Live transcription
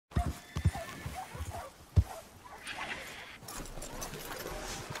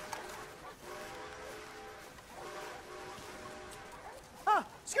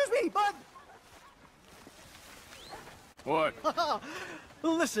What?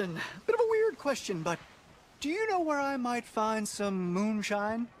 Listen, bit of a weird question, but do you know where I might find some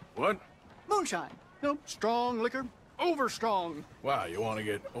moonshine? What? Moonshine. No, strong liquor. Over strong. Wow, you want to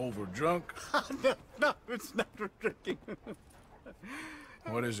get over drunk? No, it's not for drinking.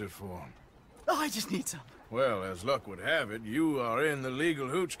 What is it for? Oh, I just need some. Well, as luck would have it, you are in the legal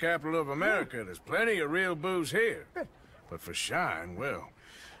hooch capital of America. There's plenty of real booze here. But for shine, well,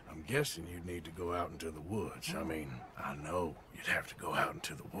 I'm guessing you'd need to go out into the woods. I mean, I know you'd have to go out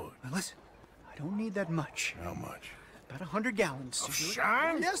into the woods. Now listen, I don't need that much. How much? About 100 gallons. Of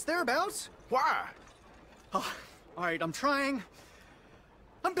shine? Yes, thereabouts. Why? Oh, all right, I'm trying.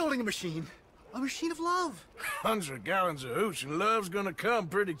 I'm building a machine. A machine of love. 100 gallons of hooch and love's gonna come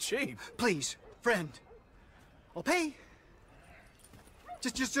pretty cheap. Please, friend. I'll pay.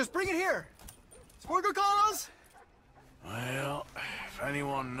 Just bring it here. It's for a good cause. Well, if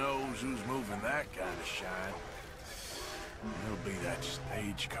anyone knows who's moving that kind of shine, it'll be that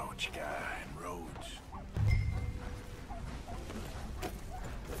stagecoach guy in Rhodes.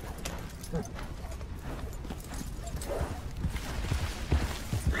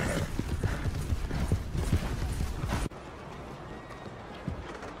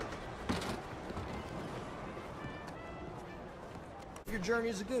 Your journey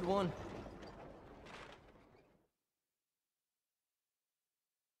is a good one.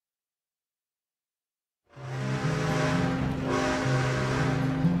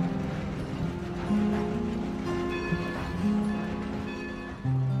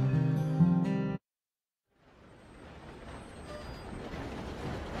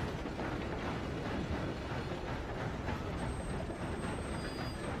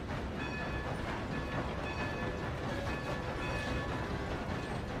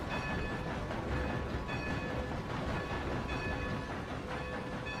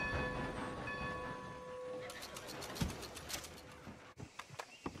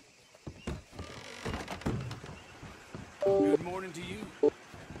 Good morning to you.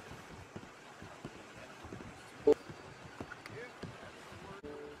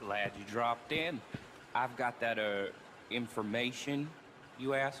 Glad you dropped in. I've got that, information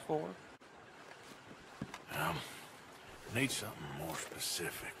you asked for. Need something more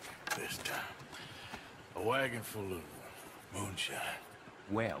specific this time. A wagon full of moonshine.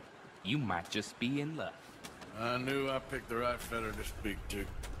 Well, you might just be in luck. I knew I picked the right fella to speak to.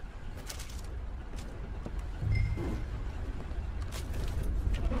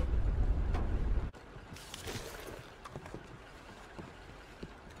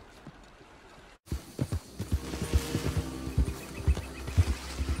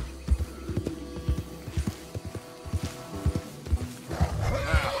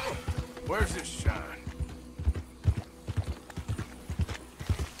 Where's this shine?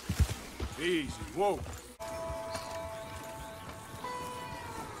 Easy, whoa.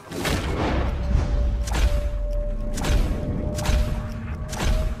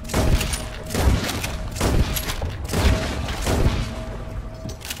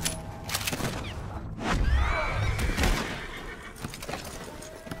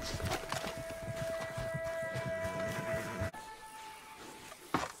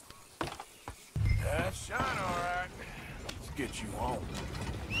 Shine, all right. Let's get you home.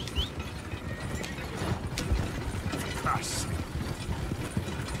 Gosh.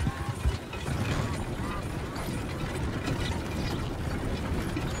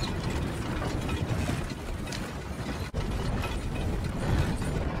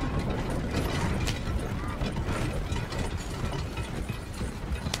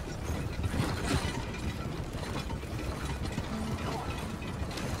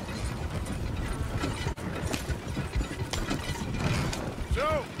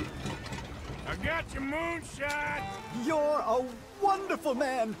 So, I got your moonshine. You're a wonderful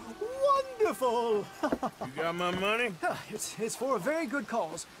man. Wonderful. You got my money? It's for a very good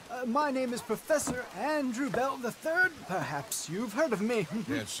cause. My name is Professor Andrew Bell III. Perhaps you've heard of me.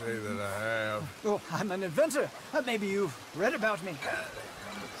 Can't say that I have. Oh, I'm an inventor. Maybe you've read about me.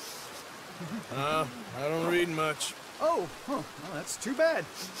 I don't read much. Oh, well, that's too bad.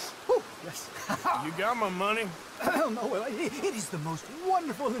 Whew, yes. You got my money? No, well, it is the most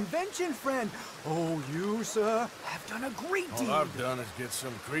wonderful invention, friend. Oh, you, sir, have done a great deed. All I've done is get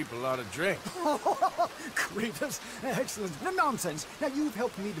some creep a lot of drink. Creepers. Excellent. No nonsense. Now, you've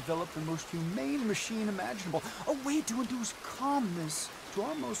helped me develop the most humane machine imaginable. A way to induce calmness to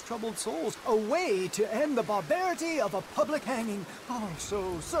our most troubled souls. A way to end the barbarity of a public hanging. Oh,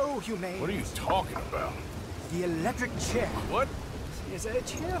 so humane. What are you talking about? The electric chair. What? It's a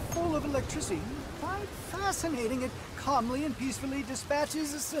chair full of electricity. Quite fascinating. It calmly and peacefully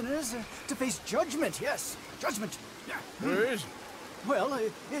dispatches the sinners to face judgment. Yes, judgment. Where is it? Well,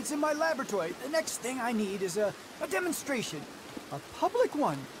 it's in my laboratory. The next thing I need is a demonstration. A public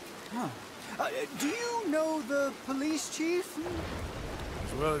one. Huh. Do you know the police chief?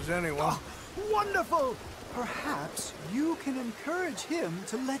 As well as anyone. Oh, wonderful! Perhaps you can encourage him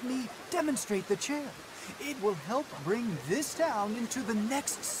to let me demonstrate the chair. It will help bring this town into the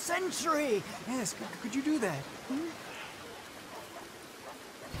next century. Yes, could you do that? Hmm?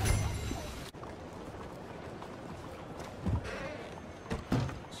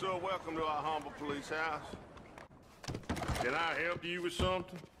 So, welcome to our humble police house. Can I help you with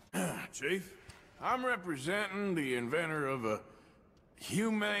something? Chief, I'm representing the inventor of a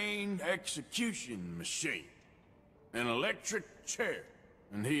humane execution machine. An electric chair.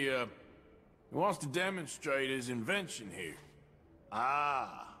 And he wants to demonstrate his invention here.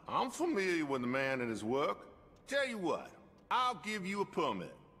 Ah, I'm familiar with the man and his work. Tell you what, I'll give you a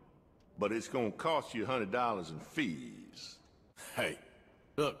permit. But it's gonna cost you $100 in fees. Hey,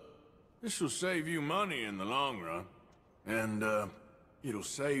 look, this will save you money in the long run. And, it'll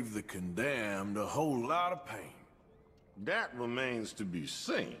save the condemned a whole lot of pain. That remains to be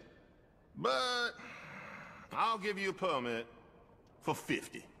seen. But I'll give you a permit for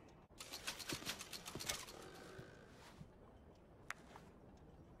 50.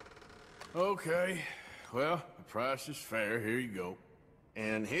 Okay, well, the price is fair. Here you go.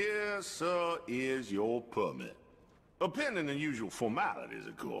 And here, sir, is your permit. Pending the usual formalities,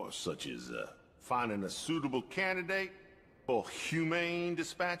 of course, such as finding a suitable candidate for humane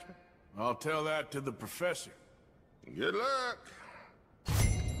dispatchment. I'll tell that to the professor. Good luck.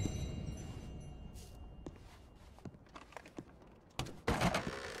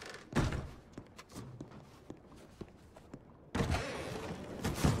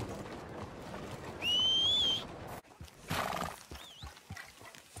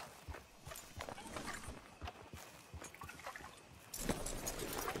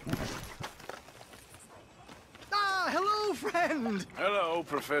 Hello, friend! Hello,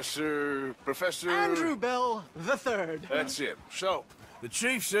 Professor... Andrew Bell III. That's it. So, the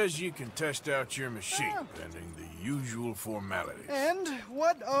chief says you can test out your machine, pending the usual formalities. And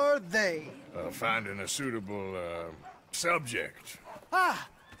what are they? Finding a suitable, subject. Ah,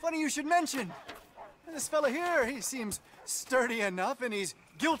 funny you should mention. This fella here, he seems sturdy enough, and he's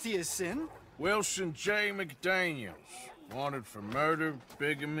guilty as sin. Wilson J. McDaniels. Wanted for murder,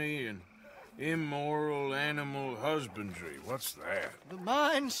 bigamy, and immoral animal husbandry. What's that? The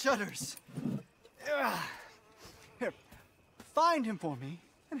mind shudders. Here, find him for me,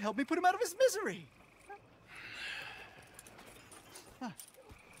 and help me put him out of his misery.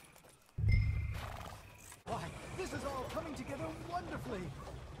 Why, this is all coming together wonderfully.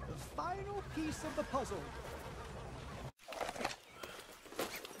 The final piece of the puzzle.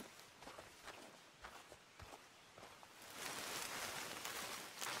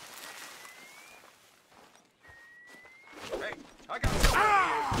 Hey, I got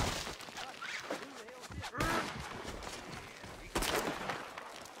ah!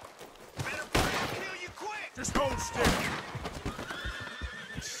 Better kill you quick! Just hold still.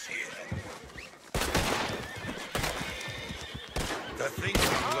 The things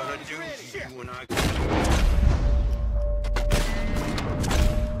I'm gonna do to you when I...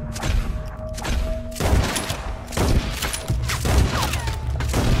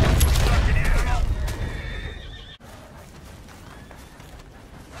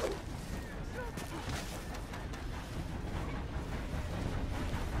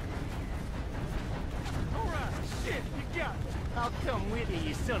 I'll come with you,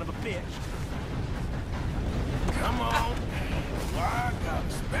 you son of a bitch. Come on. I got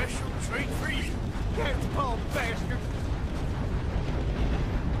a special treat for you. That's Paul, bastard.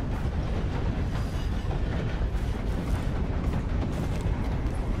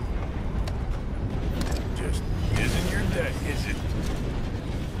 Just isn't your day, is it?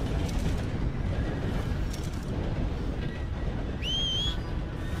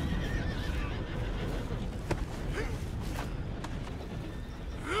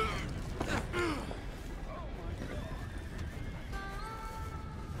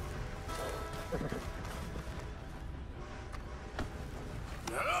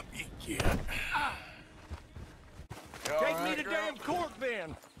 Up you get. Take me to damn court,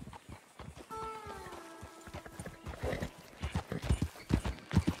 then.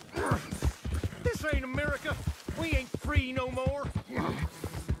 This ain't America. We ain't free no more.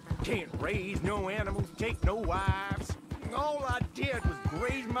 Can't raise no animals, take no wives. All I did was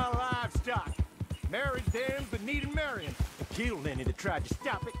graze my livestock. Married them that needed marrying. And killed any that tried to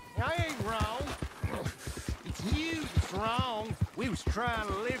stop it. I ain't wrong. It's you that's wrong. We was trying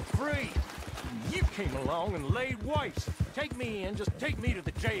to live free. You came along and laid waste. Take me in, just take me to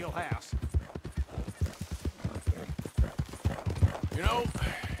the jailhouse. You know,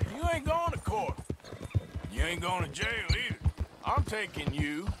 you ain't going to court. You ain't going to jail either. I'm taking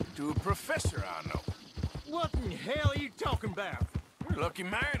you to a professor I know. What in hell are you talking about? You're a lucky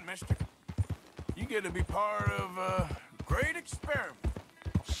man, mister. You get to be part of a great experiment.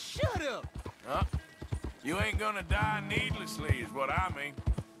 Shut up! Huh? You ain't gonna die needlessly, is what I mean.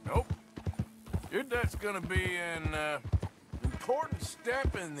 Nope. Your death's gonna be an important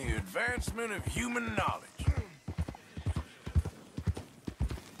step in the advancement of human knowledge.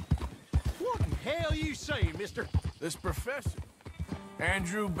 What in hell you say, mister? This professor,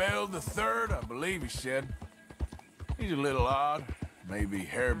 Andrew Bell III, I believe he said. He's a little odd, maybe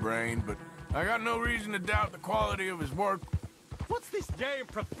harebrained, but I got no reason to doubt the quality of his work. What's this damn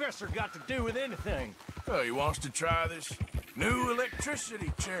professor got to do with anything? Well, he wants to try this new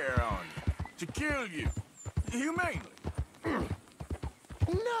electricity chair on you, to kill you, humanely.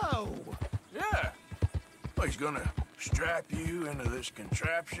 No! Yeah. Well, he's gonna strap you into this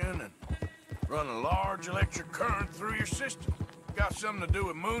contraption and run a large electric current through your system. Got something to do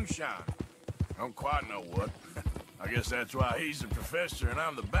with moonshine. Don't quite know what. I guess that's why he's the professor and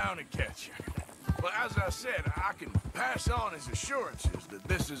I'm the bounty catcher. Well, as I said, I can pass on his assurances that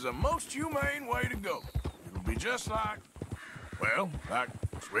this is a most humane way to go. It'll be just like, well, like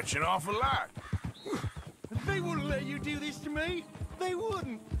switching off a light. They wouldn't let you do this to me. They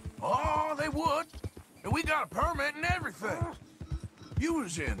wouldn't. Oh, they would. And we got a permit and everything. You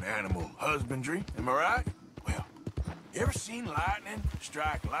was in animal husbandry, am I right? Well, you ever seen lightning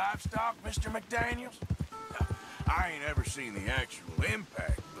strike livestock, Mr. McDaniels? I ain't ever seen the actual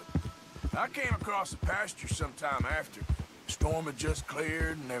impact, but I came across the pasture sometime after. The storm had just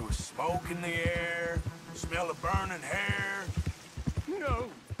cleared and there was smoke in the air, smell of burning hair. No.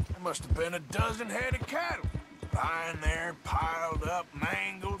 There must have been a dozen head of cattle, lying there, piled up,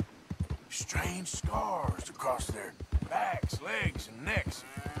 mangled. Strange scars across their backs, legs, and necks.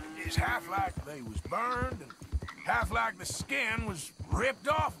 It's half like they was burned, and half like the skin was ripped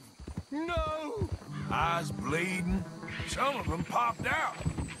off. No! Eyes bleeding. Some of them popped out.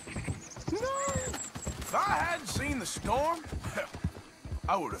 No! If I hadn't seen the storm,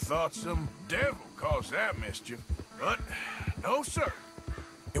 I would have thought some devil caused that mischief. But no, sir.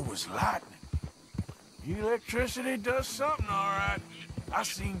 It was lightning. Electricity does something, all right. I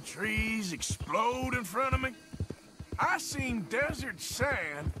seen trees explode in front of me. I seen desert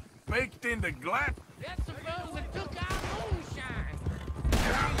sand baked into glass. That's the fellow that took our moonshine.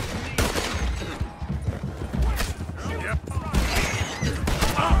 Yep.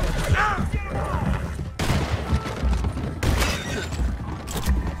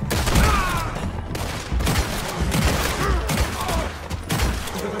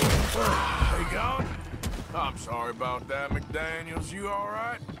 They gone? I'm sorry about that, McDaniels. You all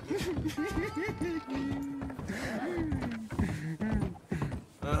right?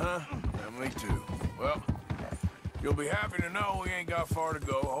 Me too. Well, you'll be happy to know we ain't got far to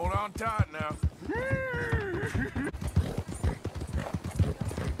go. Hold on tight now.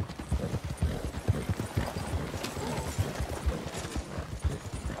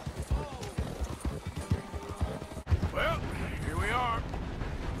 Well, here we are.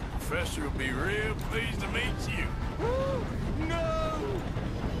 Professor will be real pleased to meet you. No!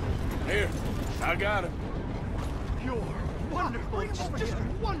 Here, I got him. You're wonderful. Just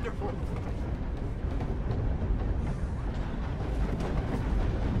wonderful.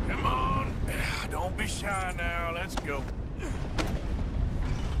 Come on. Don't be shy now. Let's go.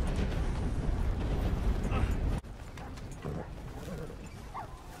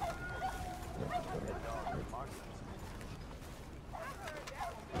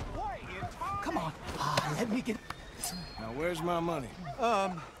 Come on. Let me get... Now, where's my money?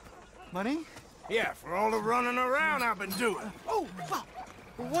 Money? Yeah, for all the running around I've been doing. Oh, well,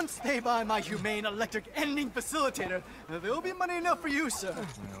 once they buy my humane electric ending facilitator, there'll be money enough for you, sir.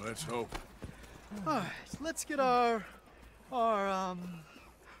 Well, let's hope. All right, let's get our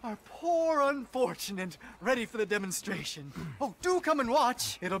poor unfortunate ready for the demonstration. Oh, do come and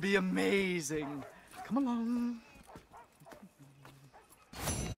watch. It'll be amazing. Come along.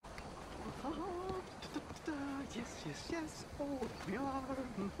 Yes. Oh, we are.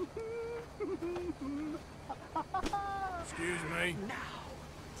 Excuse me.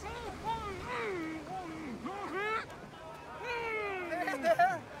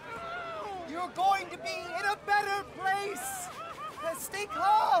 There. You're going to be in a better place. Stay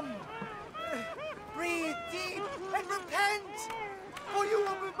calm. Breathe deep and repent, for you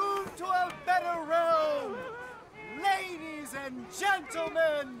will be moved to a better realm. Ladies and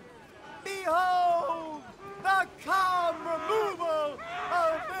gentlemen, Behold the calm removal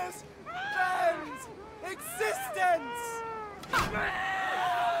of this man's existence!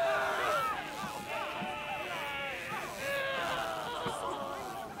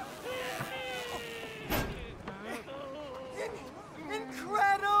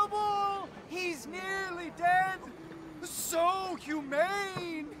 Incredible! He's nearly dead! So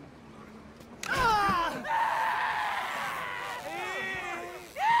humane!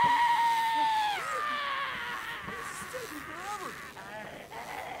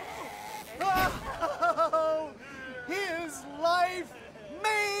 Oh, his life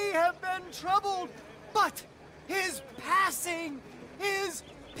may have been troubled, but his passing is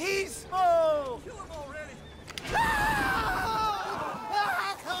peaceful! Kill him already!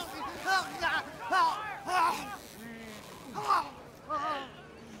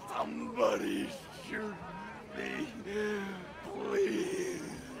 Somebody shoot me, please.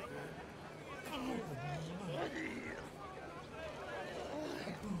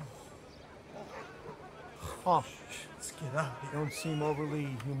 Oh, let's get out. You don't seem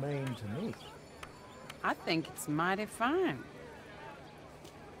overly humane to me. I think it's mighty fine.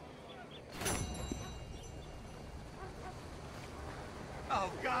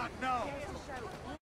 Oh, God, no!